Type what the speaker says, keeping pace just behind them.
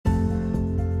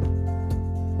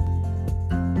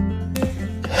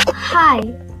Hi,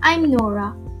 I'm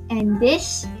Nora, and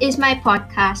this is my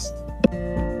podcast.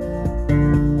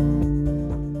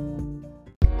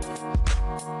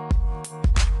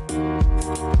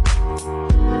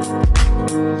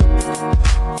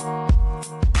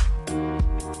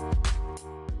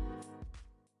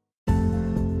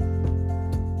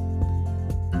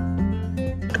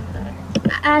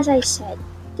 As I said,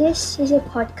 this is a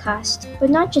podcast, but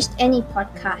not just any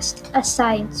podcast, a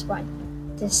science one,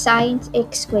 the Science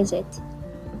Exquisite.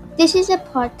 This is a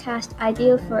podcast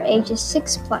ideal for ages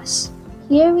 6 plus.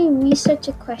 Here we research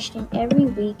a question every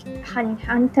week and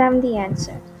hunt down the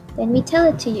answer. Then we tell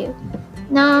it to you.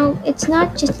 Now, it's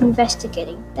not just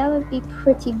investigating, that would be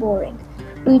pretty boring.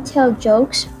 We tell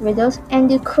jokes, riddles, and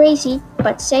do crazy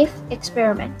but safe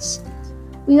experiments.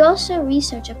 We also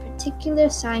research a particular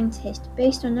scientist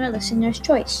based on our listener's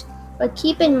choice. But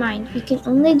keep in mind, we can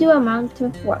only do amount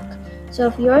of work. So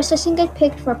if yours doesn't get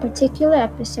picked for a particular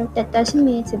episode, that doesn't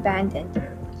mean it's abandoned.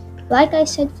 Like I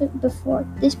said before,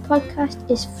 this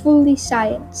podcast is fully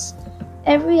science.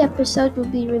 Every episode will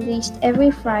be released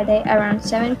every Friday around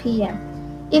 7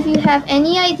 p.m. If you have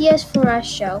any ideas for our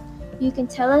show, you can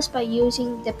tell us by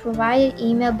using the provided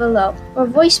email below or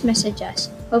voice message us.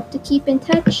 Hope to keep in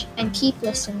touch and keep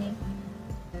listening.